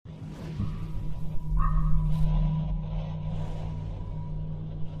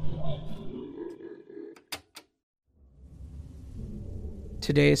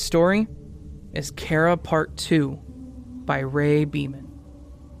Today's story is Kara Part 2 by Ray Beeman.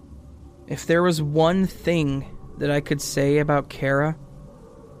 If there was one thing that I could say about Kara,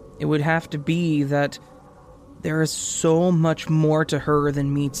 it would have to be that there is so much more to her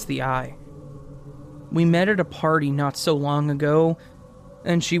than meets the eye. We met at a party not so long ago,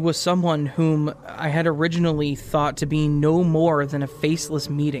 and she was someone whom I had originally thought to be no more than a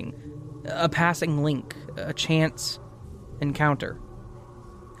faceless meeting, a passing link, a chance encounter.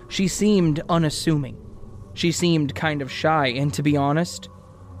 She seemed unassuming. She seemed kind of shy, and to be honest,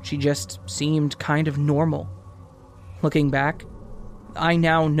 she just seemed kind of normal. Looking back, I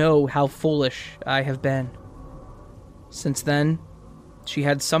now know how foolish I have been. Since then, she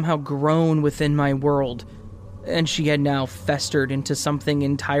had somehow grown within my world, and she had now festered into something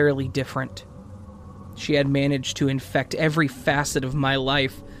entirely different. She had managed to infect every facet of my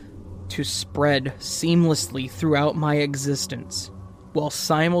life, to spread seamlessly throughout my existence, while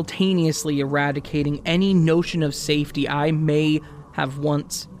simultaneously eradicating any notion of safety I may have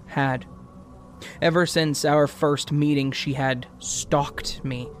once had. Ever since our first meeting, she had stalked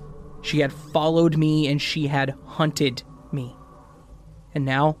me. She had followed me, and she had hunted me. And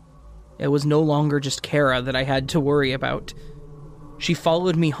now, it was no longer just Kara that I had to worry about. She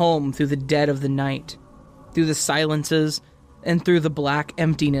followed me home through the dead of the night, through the silences, and through the black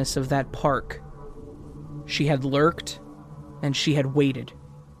emptiness of that park. She had lurked, and she had waited.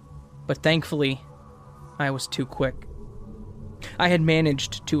 But thankfully, I was too quick. I had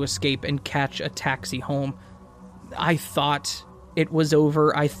managed to escape and catch a taxi home. I thought it was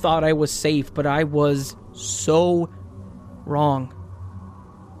over. I thought I was safe, but I was so wrong.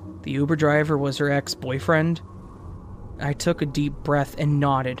 The Uber driver was her ex-boyfriend. I took a deep breath and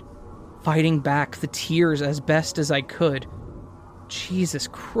nodded, fighting back the tears as best as I could. Jesus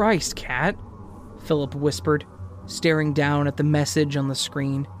Christ, Kat, Philip whispered, staring down at the message on the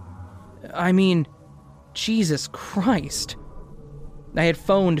screen. I mean, Jesus Christ. I had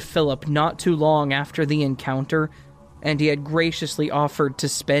phoned Philip not too long after the encounter, and he had graciously offered to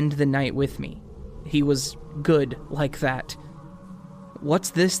spend the night with me. He was good like that.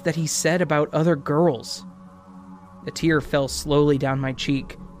 What's this that he said about other girls? A tear fell slowly down my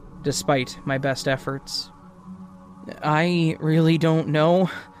cheek, despite my best efforts. I really don't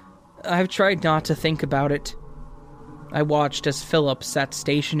know. I've tried not to think about it. I watched as Philip sat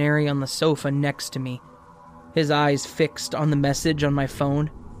stationary on the sofa next to me, his eyes fixed on the message on my phone.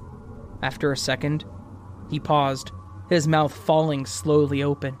 After a second, he paused, his mouth falling slowly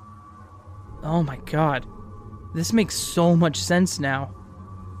open. Oh my God, this makes so much sense now.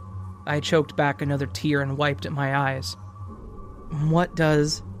 I choked back another tear and wiped at my eyes. What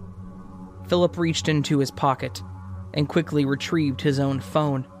does... Philip reached into his pocket and quickly retrieved his own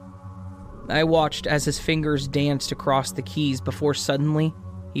phone. I watched as his fingers danced across the keys before suddenly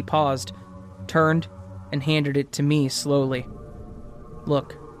he paused, turned, and handed it to me slowly.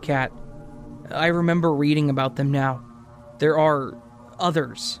 Look, Kat, I remember reading about them now. There are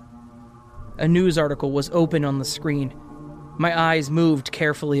others. A news article was open on the screen. My eyes moved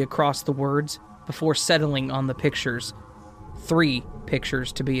carefully across the words before settling on the pictures. 3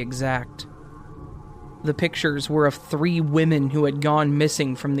 pictures to be exact. The pictures were of 3 women who had gone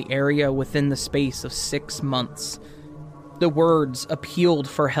missing from the area within the space of 6 months. The words appealed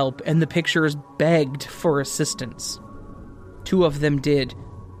for help, and the pictures begged for assistance. 2 of them did.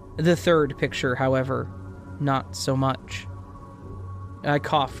 The 3rd picture, however, not so much. I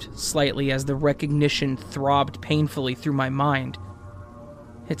coughed slightly as the recognition throbbed painfully through my mind.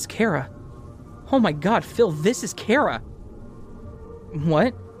 It's Kara. Oh my God, Phil, this is Kara.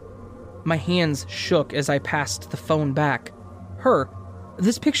 What? My hands shook as I passed the phone back. Her.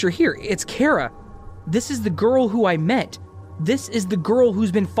 This picture here, it's Kara. This is the girl who I met. This is the girl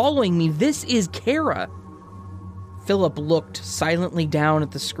who's been following me. This is Kara. Philip looked silently down at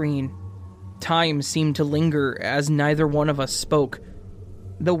the screen. Time seemed to linger as neither one of us spoke,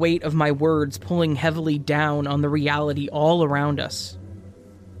 the weight of my words pulling heavily down on the reality all around us.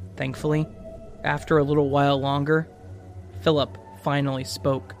 Thankfully, after a little while longer, Philip finally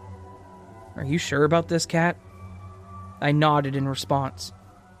spoke. Are you sure about this, Kat? I nodded in response.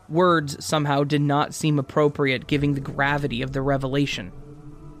 Words somehow did not seem appropriate given the gravity of the revelation.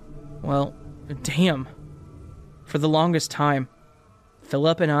 Well, damn. For the longest time,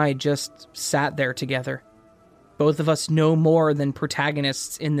 Philip and I just sat there together. Both of us no more than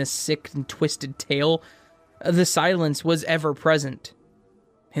protagonists in this sick and twisted tale. The silence was ever present.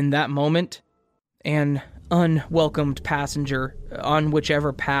 In that moment, an unwelcomed passenger on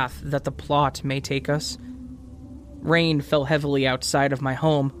whichever path that the plot may take us. Rain fell heavily outside of my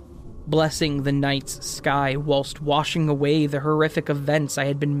home, blessing the night's sky whilst washing away the horrific events I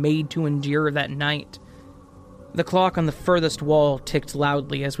had been made to endure that night. The clock on the furthest wall ticked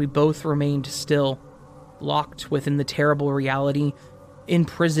loudly as we both remained still, locked within the terrible reality,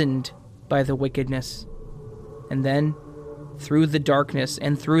 imprisoned by the wickedness. And then, through the darkness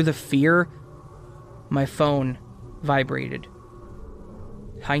and through the fear, my phone vibrated.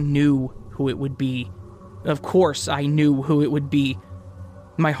 I knew who it would be. Of course I knew who it would be.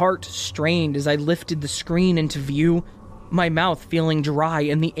 My heart strained as I lifted the screen into view, my mouth feeling dry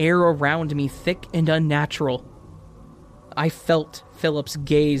and the air around me thick and unnatural. I felt Philip's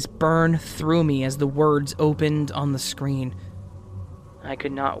gaze burn through me as the words opened on the screen. I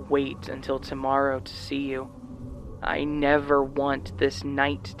could not wait until tomorrow to see you. I never want this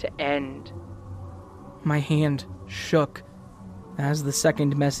night to end. My hand shook as the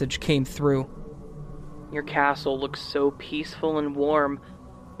second message came through. Your castle looks so peaceful and warm.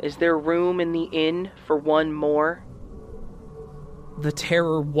 Is there room in the inn for one more? The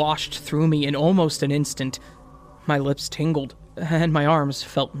terror washed through me in almost an instant. My lips tingled, and my arms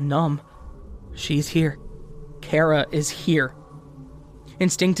felt numb. She's here. Kara is here.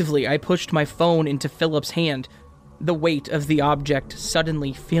 Instinctively, I pushed my phone into Philip's hand, the weight of the object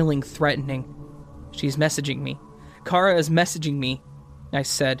suddenly feeling threatening. She's messaging me. Kara is messaging me, I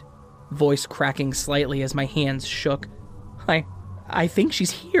said, voice cracking slightly as my hands shook. I think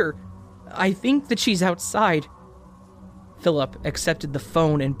she's here. I think that she's outside. Philip accepted the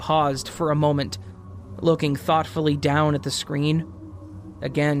phone and paused for a moment, looking thoughtfully down at the screen.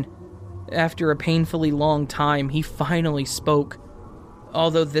 Again, after a painfully long time, he finally spoke,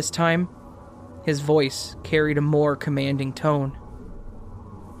 although this time, his voice carried a more commanding tone.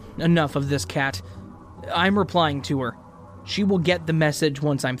 Enough of this, Kat. I'm replying to her. She will get the message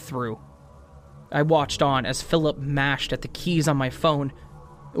once I'm through. I watched on as Philip mashed at the keys on my phone.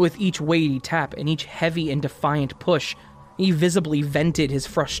 With each weighty tap and each heavy and defiant push, he visibly vented his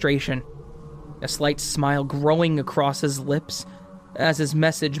frustration, a slight smile growing across his lips as his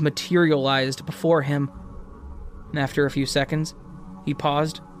message materialized before him. After a few seconds, he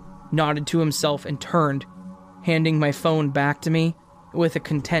paused, nodded to himself, and turned, handing my phone back to me with a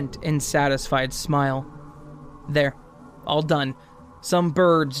content and satisfied smile. There, all done. Some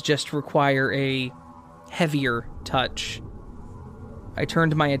birds just require a heavier touch. I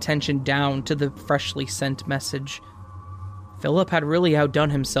turned my attention down to the freshly sent message. Philip had really outdone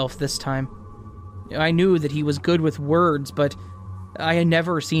himself this time. I knew that he was good with words, but I had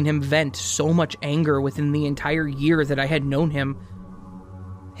never seen him vent so much anger within the entire year that I had known him.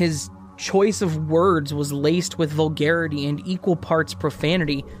 His choice of words was laced with vulgarity and equal parts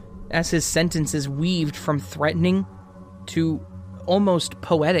profanity, as his sentences weaved from threatening to almost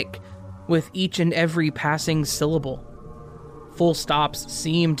poetic with each and every passing syllable. Full stops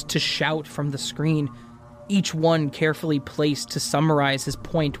seemed to shout from the screen, each one carefully placed to summarize his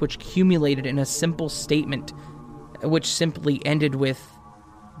point, which accumulated in a simple statement, which simply ended with,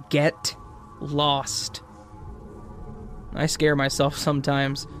 "Get lost." I scare myself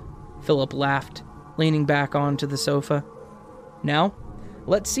sometimes, Philip laughed, leaning back onto the sofa. Now,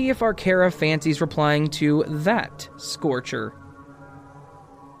 let's see if our Kara fancies replying to that scorcher.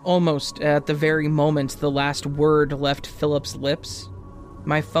 Almost at the very moment the last word left Philip's lips,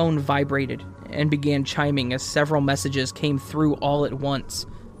 my phone vibrated and began chiming as several messages came through all at once.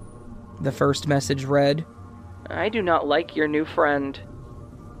 The first message read, "I do not like your new friend."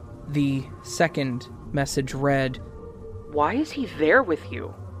 The second message read, "Why is he there with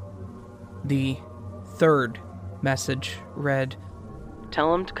you?" The third message read,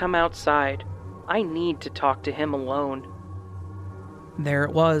 "Tell him to come outside. I need to talk to him alone." There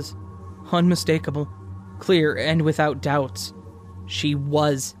it was, unmistakable, clear and without doubts. She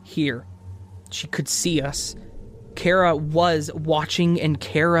was here. She could see us. Kara was watching and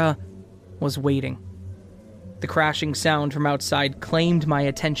Kara was waiting. The crashing sound from outside claimed my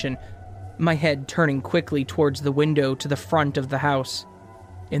attention, my head turning quickly towards the window to the front of the house.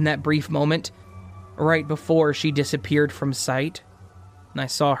 In that brief moment, right before she disappeared from sight, I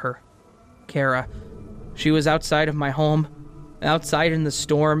saw her, Kara. She was outside of my home, outside in the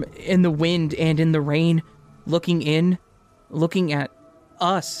storm, in the wind and in the rain, looking at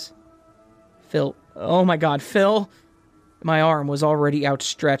us. Phil, oh my God, Phil! My arm was already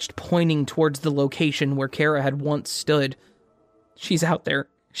outstretched, pointing towards the location where Kara had once stood. She's out there.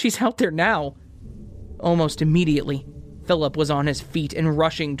 She's out there now. Almost immediately, Philip was on his feet and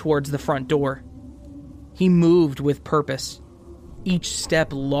rushing towards the front door. He moved with purpose, each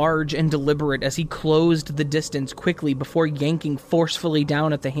step large and deliberate as he closed the distance quickly before yanking forcefully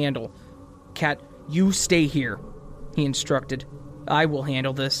down at the handle. "Kat, you stay here," he instructed. "I will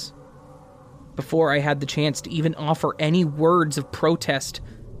handle this." Before I had the chance to even offer any words of protest,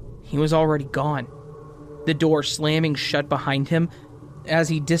 he was already gone, the door slamming shut behind him as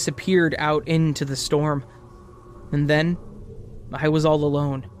he disappeared out into the storm. And then, I was all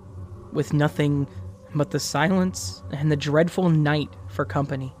alone, with nothing but the silence and the dreadful night for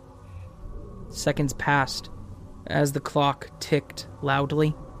company. Seconds passed as the clock ticked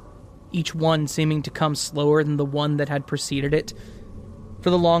loudly, each one seeming to come slower than the one that had preceded it. For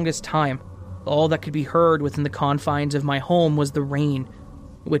the longest time, all that could be heard within the confines of my home was the rain,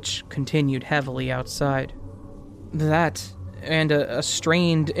 which continued heavily outside. That, and a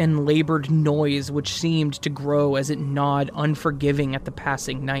strained and labored noise which seemed to grow as it gnawed unforgiving at the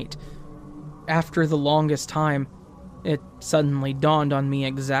passing night. After the longest time, it suddenly dawned on me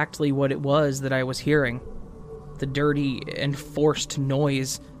exactly what it was that I was hearing. The dirty and forced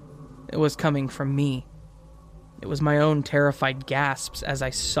noise. It was coming from me. It was my own terrified gasps as I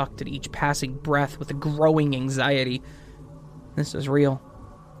sucked at each passing breath with a growing anxiety. This is real.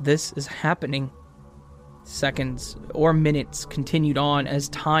 This is happening. Seconds or minutes continued on as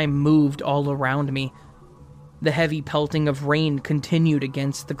time moved all around me. The heavy pelting of rain continued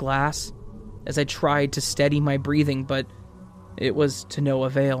against the glass as I tried to steady my breathing, but it was to no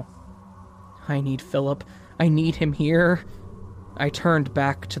avail. I need Philip. I need him here. I turned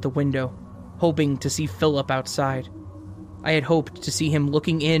back to the window, hoping to see Philip outside. I had hoped to see him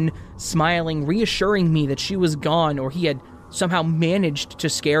looking in, smiling, reassuring me that she was gone or he had somehow managed to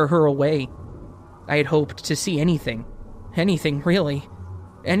scare her away. I had hoped to see anything really,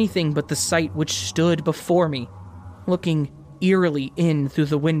 anything but the sight which stood before me, looking eerily in through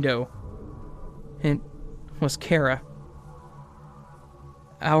the window. It was Kara.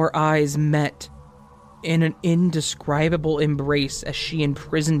 Our eyes met in an indescribable embrace as she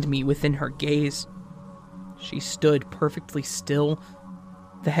imprisoned me within her gaze. She stood perfectly still,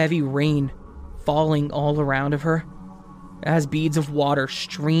 the heavy rain falling all around of her, as beads of water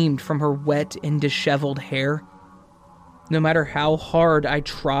streamed from her wet and disheveled hair. No matter how hard I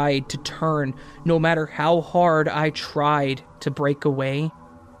tried to turn, no matter how hard I tried to break away,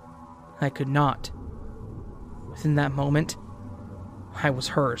 I could not. Within that moment, I was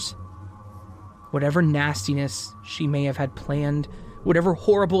hers. Whatever nastiness she may have had planned, whatever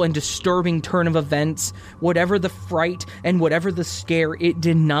horrible and disturbing turn of events, whatever the fright and whatever the scare, it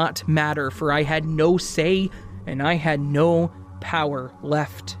did not matter, for I had no say and I had no power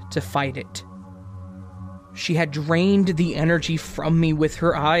left to fight it. She had drained the energy from me with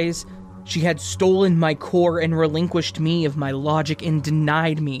her eyes. She had stolen my core and relinquished me of my logic and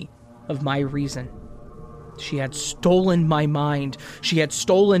denied me of my reason. She had stolen my mind. She had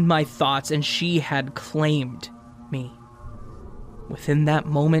stolen my thoughts, and she had claimed me. Within that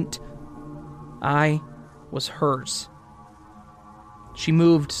moment, I was hers. She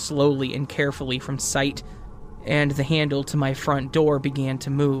moved slowly and carefully from sight, and the handle to my front door began to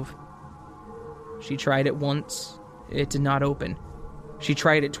move. She tried it once. It did not open. She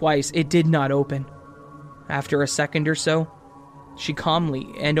tried it twice. It did not open. After a second or so, she calmly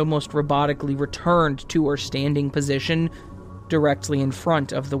and almost robotically returned to her standing position directly in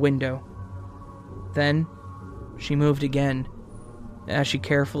front of the window. Then, she moved again, as she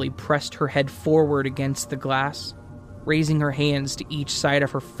carefully pressed her head forward against the glass, raising her hands to each side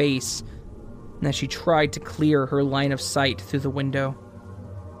of her face, as she tried to clear her line of sight through the window.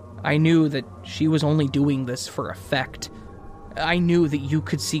 I knew that she was only doing this for effect. I knew that you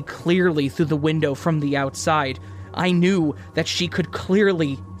could see clearly through the window from the outside. I knew that she could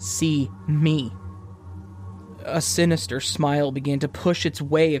clearly see me. A sinister smile began to push its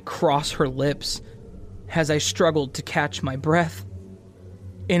way across her lips as I struggled to catch my breath.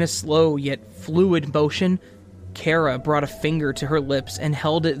 In a slow yet fluid motion, Kara brought a finger to her lips and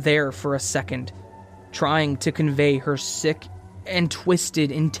held it there for a second, trying to convey her sick and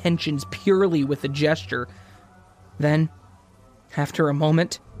twisted intentions purely with a gesture. Then, after a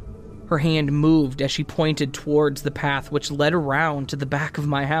moment, her hand moved as she pointed towards the path which led around to the back of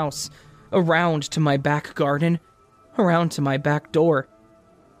my house, around to my back garden, around to my back door.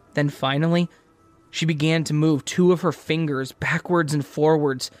 Then finally, she began to move two of her fingers backwards and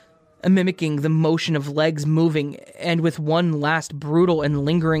forwards, mimicking the motion of legs moving, and with one last brutal and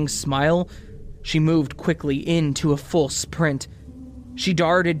lingering smile, she moved quickly into a full sprint. She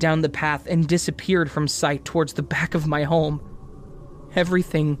darted down the path and disappeared from sight towards the back of my home.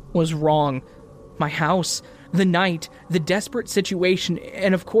 Everything was wrong. My house, the night, the desperate situation,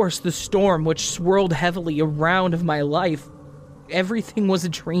 and of course the storm which swirled heavily around of my life. Everything was a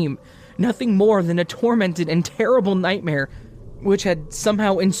dream, nothing more than a tormented and terrible nightmare, which had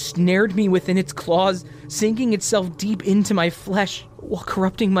somehow ensnared me within its claws, sinking itself deep into my flesh while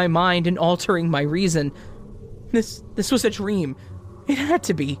corrupting my mind and altering my reason. This was a dream. It had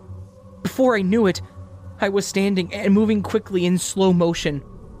to be. Before I knew it, I was standing and moving quickly in slow motion.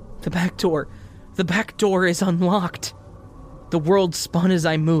 The back door is unlocked. The world spun as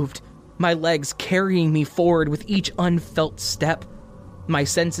I moved, my legs carrying me forward with each unfelt step. My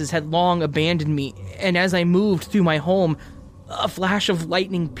senses had long abandoned me, and as I moved through my home, a flash of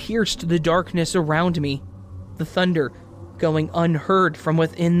lightning pierced the darkness around me, the thunder going unheard from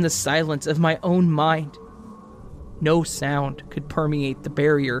within the silence of my own mind. No sound could permeate the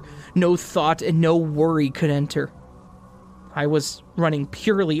barrier, no thought and no worry could enter. I was running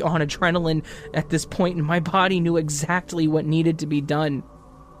purely on adrenaline at this point, and my body knew exactly what needed to be done.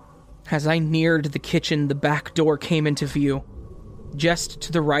 As I neared the kitchen, the back door came into view. Just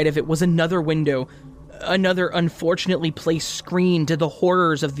to the right of it was another window, another unfortunately placed screen to the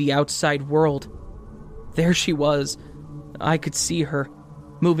horrors of the outside world. There she was. I could see her,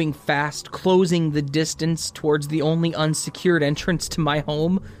 moving fast, closing the distance towards the only unsecured entrance to my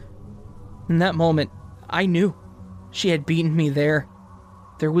home. In that moment, I knew she had beaten me there.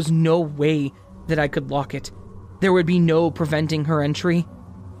 There was no way that I could lock it. There would be no preventing her entry.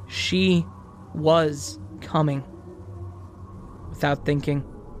 She was coming. Without thinking,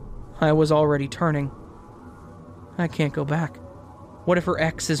 I was already turning. I can't go back. What if her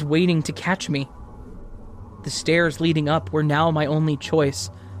ex is waiting to catch me? The stairs leading up were now my only choice.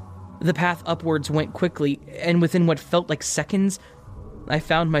 The path upwards went quickly, and within what felt like seconds, I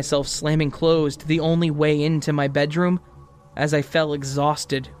found myself slamming closed the only way into my bedroom as I fell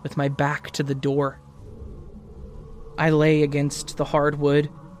exhausted with my back to the door. I lay against the hardwood,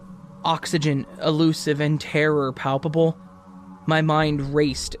 oxygen elusive and terror palpable. My mind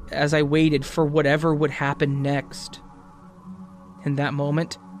raced as I waited for whatever would happen next. In that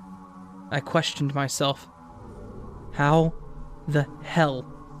moment, I questioned myself. How the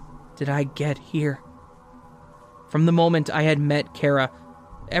hell did I get here? From the moment I had met Kara,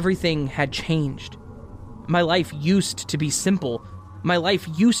 everything had changed. My life used to be simple. My life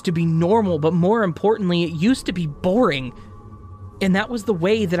used to be normal, but more importantly, it used to be boring. And that was the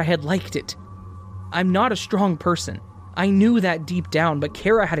way that I had liked it. I'm not a strong person. I knew that deep down, but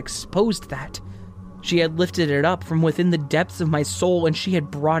Kara had exposed that. She had lifted it up from within the depths of my soul, and she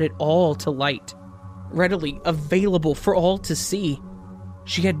had brought it all to light, readily available for all to see.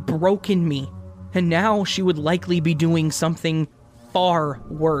 She had broken me, and now she would likely be doing something far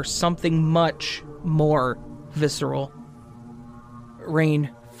worse, something much more visceral.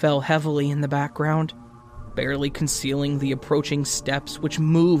 Rain fell heavily in the background, barely concealing the approaching steps which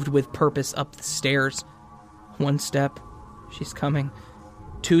moved with purpose up the stairs. 1 step, she's coming.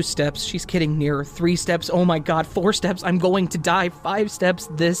 2 steps, she's getting nearer. 3 steps, oh my god. 4 steps, I'm going to die. 5 steps,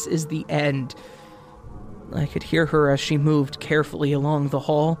 this is the end. I could hear her as she moved carefully along the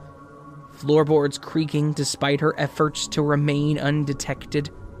hall, floorboards creaking despite her efforts to remain undetected.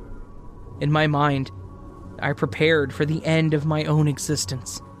 In my mind, I prepared for the end of my own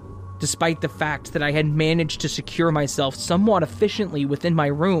existence. Despite the fact that I had managed to secure myself somewhat efficiently within my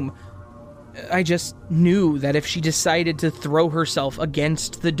room, I just knew that if she decided to throw herself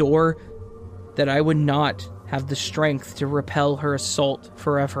against the door, that I would not have the strength to repel her assault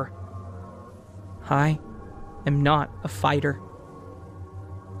forever. I am not a fighter.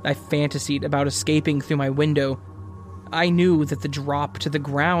 I fantasied about escaping through my window. I knew that the drop to the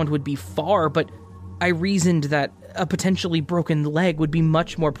ground would be far, but I reasoned that a potentially broken leg would be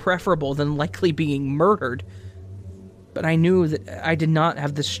much more preferable than likely being murdered. But I knew that I did not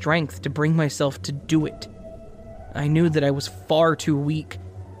have the strength to bring myself to do it. I knew that I was far too weak.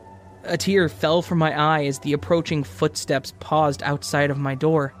 A tear fell from my eye as the approaching footsteps paused outside of my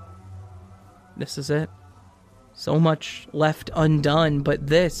door. This is it. So much left undone, but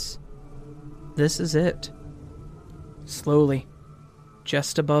this is it. Slowly,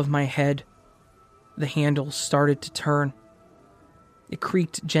 just above my head, the handle started to turn. It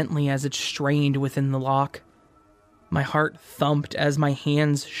creaked gently as it strained within the lock. My heart thumped as my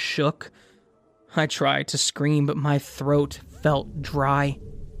hands shook. I tried to scream, but my throat felt dry,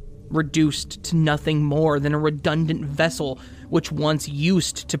 reduced to nothing more than a redundant vessel which once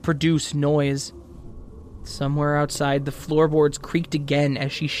used to produce noise. Somewhere outside, the floorboards creaked again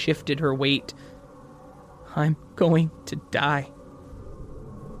as she shifted her weight. I'm going to die.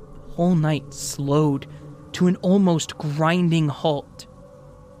 The whole night slowed to an almost grinding halt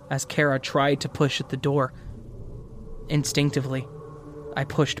as Kara tried to push at the door. Instinctively, I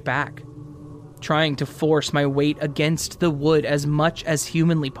pushed back, trying to force my weight against the wood as much as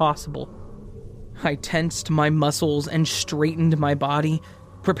humanly possible. I tensed my muscles and straightened my body,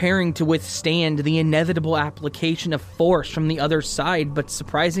 preparing to withstand the inevitable application of force from the other side, but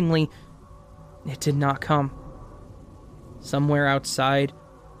surprisingly, it did not come. Somewhere outside,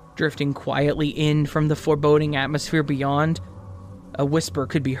 drifting quietly in from the foreboding atmosphere beyond, a whisper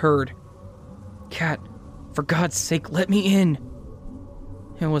could be heard. "Cat, for God's sake, let me in."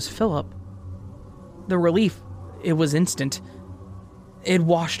 It was Philip. The relief, it was instant. It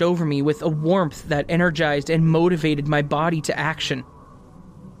washed over me with a warmth that energized and motivated my body to action.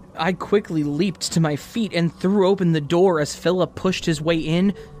 I quickly leaped to my feet and threw open the door as Philip pushed his way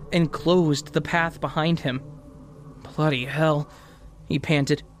in and closed the path behind him. "Bloody hell," he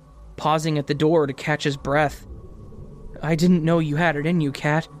panted, pausing at the door to catch his breath. "I didn't know you had it in you,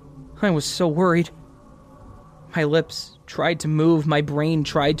 Cat. I was so worried." My lips tried to move, my brain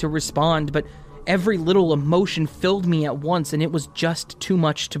tried to respond, but every little emotion filled me at once, and it was just too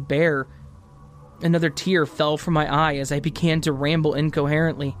much to bear. Another tear fell from my eye as I began to ramble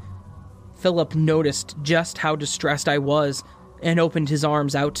incoherently. Philip noticed just how distressed I was and opened his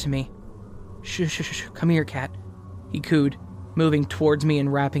arms out to me. Shh, come here, Cat," he cooed, moving towards me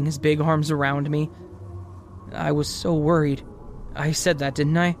and wrapping his big arms around me. "I was so worried. I said that,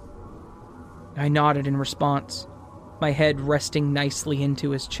 didn't I?" I nodded in response, my head resting nicely into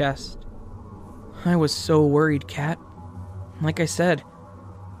his chest. "I was so worried, Cat. Like I said,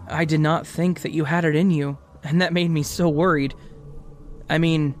 I did not think that you had it in you, and that made me so worried. I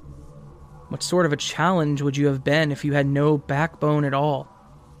mean, what sort of a challenge would you have been if you had no backbone at all?"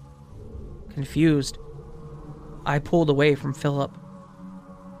 Confused, I pulled away from Philip,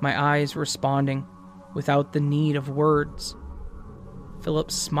 my eyes responding without the need of words.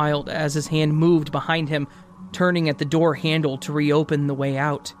 Philip smiled as his hand moved behind him, turning at the door handle to reopen the way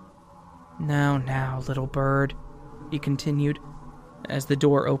out. Now, little bird," he continued, as the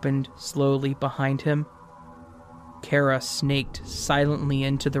door opened slowly behind him. Kara snaked silently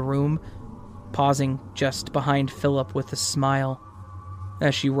into the room, pausing just behind Philip with a smile,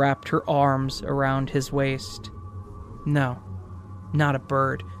 as she wrapped her arms around his waist. "No, not a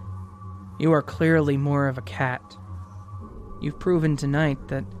bird. You are clearly more of a cat. You've proven tonight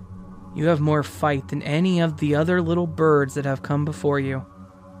that you have more fight than any of the other little birds that have come before you.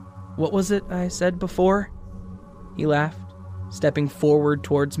 What was it I said before?" He laughed, stepping forward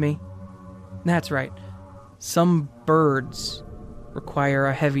towards me. "That's right. Some birds require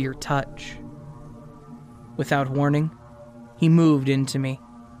a heavier touch." Without warning, he moved into me,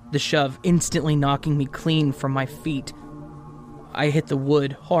 the shove instantly knocking me clean from my feet. I hit the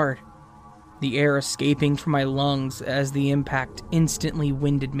wood hard, the air escaping from my lungs as the impact instantly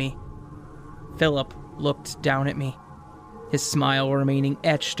winded me. Philip looked down at me, his smile remaining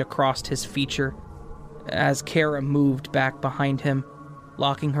etched across his feature, as Kara moved back behind him,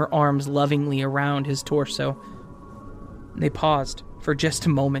 locking her arms lovingly around his torso. They paused for just a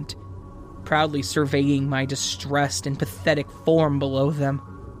moment, proudly surveying my distressed and pathetic form below them.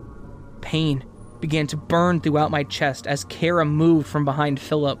 Pain began to burn throughout my chest as Kara moved from behind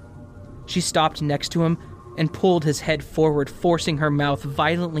Philip. She stopped next to him and pulled his head forward, forcing her mouth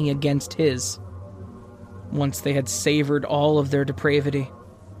violently against his. Once they had savored all of their depravity,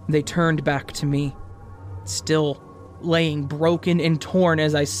 they turned back to me, still laying broken and torn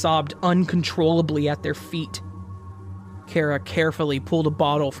as I sobbed uncontrollably at their feet. Kara carefully pulled a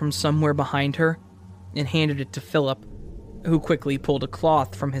bottle from somewhere behind her and handed it to Philip, who quickly pulled a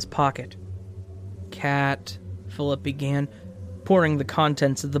cloth from his pocket. "Cat," Philip began, pouring the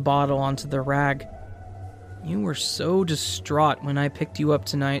contents of the bottle onto the rag. "You were so distraught when I picked you up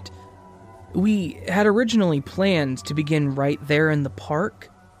tonight. We had originally planned to begin right there in the park,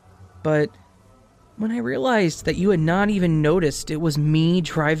 but when I realized that you had not even noticed it was me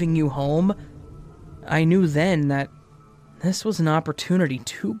driving you home, I knew then that this was an opportunity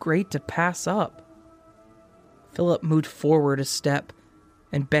too great to pass up." Philip moved forward a step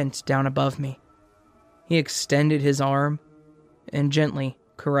and bent down above me. He extended his arm and gently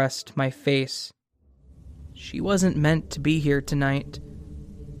caressed my face. "She wasn't meant to be here tonight.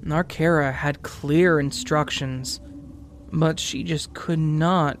 Our Kara had clear instructions, but she just could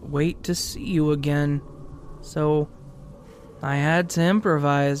not wait to see you again, so I had to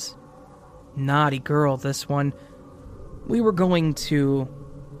improvise. Naughty girl, this one. We were going to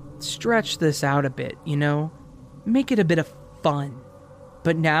stretch this out a bit, you know? Make it a bit of fun.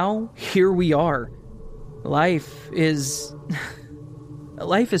 But now, here we are. Life is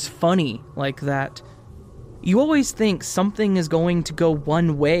funny like that. You always think something is going to go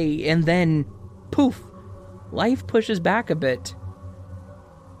one way, and then, poof, life pushes back a bit."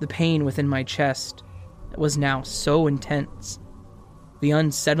 The pain within my chest was now so intense. The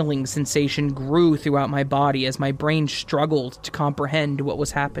unsettling sensation grew throughout my body as my brain struggled to comprehend what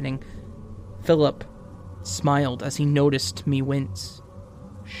was happening. Philip smiled as he noticed me wince.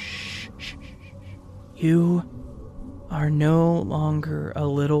 Shh, shh, shh. You are no longer a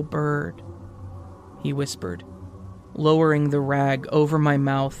little bird, he whispered, lowering the rag over my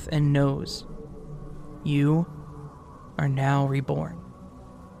mouth and nose. You are now reborn.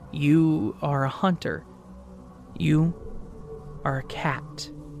 You are a hunter. You are a cat.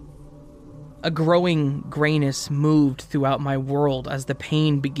 A growing grayness moved throughout my world as the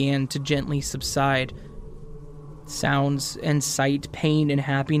pain began to gently subside. Sounds and sight, pain and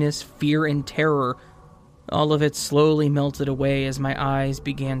happiness, fear and terror, all of it slowly melted away as my eyes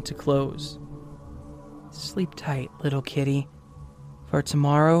began to close. Sleep tight, little kitty, for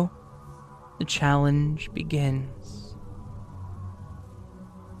tomorrow the challenge begins.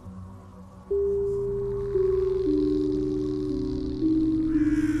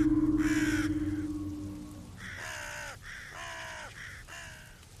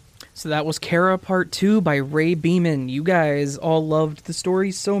 So that was Kara Part 2 by Ray Beeman. You guys all loved the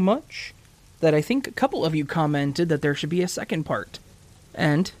story so much that I think a couple of you commented that there should be a second part.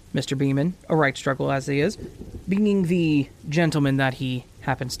 And Mr. Beeman, a right struggle as he is, being the gentleman that he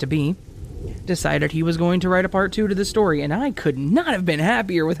happens to be, decided he was going to write a part 2 to the story, and I could not have been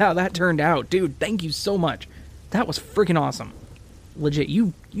happier with how that turned out. Dude, thank you so much. That was freaking awesome. Legit,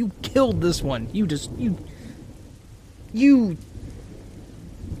 you killed this one.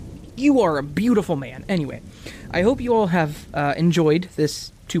 You are a beautiful man. Anyway, I hope you all have enjoyed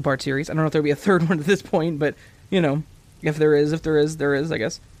this 2-part series. I don't know if there'll be a third one at this point, but, you know, if there is, I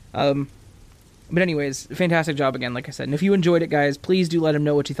guess. But anyways, fantastic job again, like I said. And if you enjoyed it, guys, please do let him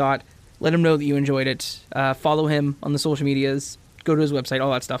know what you thought. Let him know that you enjoyed it. Follow him on the social medias. Go to his website,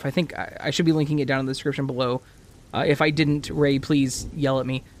 all that stuff. I think I should be linking it down in the description below. If I didn't, Ray, please yell at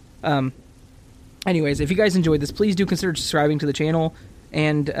me. Anyways, if you guys enjoyed this, please do consider subscribing to the channel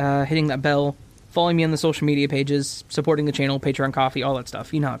and hitting that bell, following me on the social media pages, supporting the channel, Patreon coffee, all that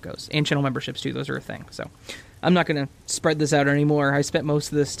stuff. You know how it goes. And channel memberships, too. Those are a thing. So I'm not going to spread this out anymore. I spent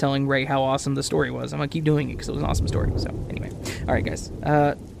most of this telling Ray how awesome the story was. I'm going to keep doing it because it was an awesome story. So anyway. All right, guys.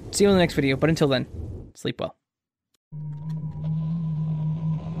 See you in the next video. But until then, sleep well.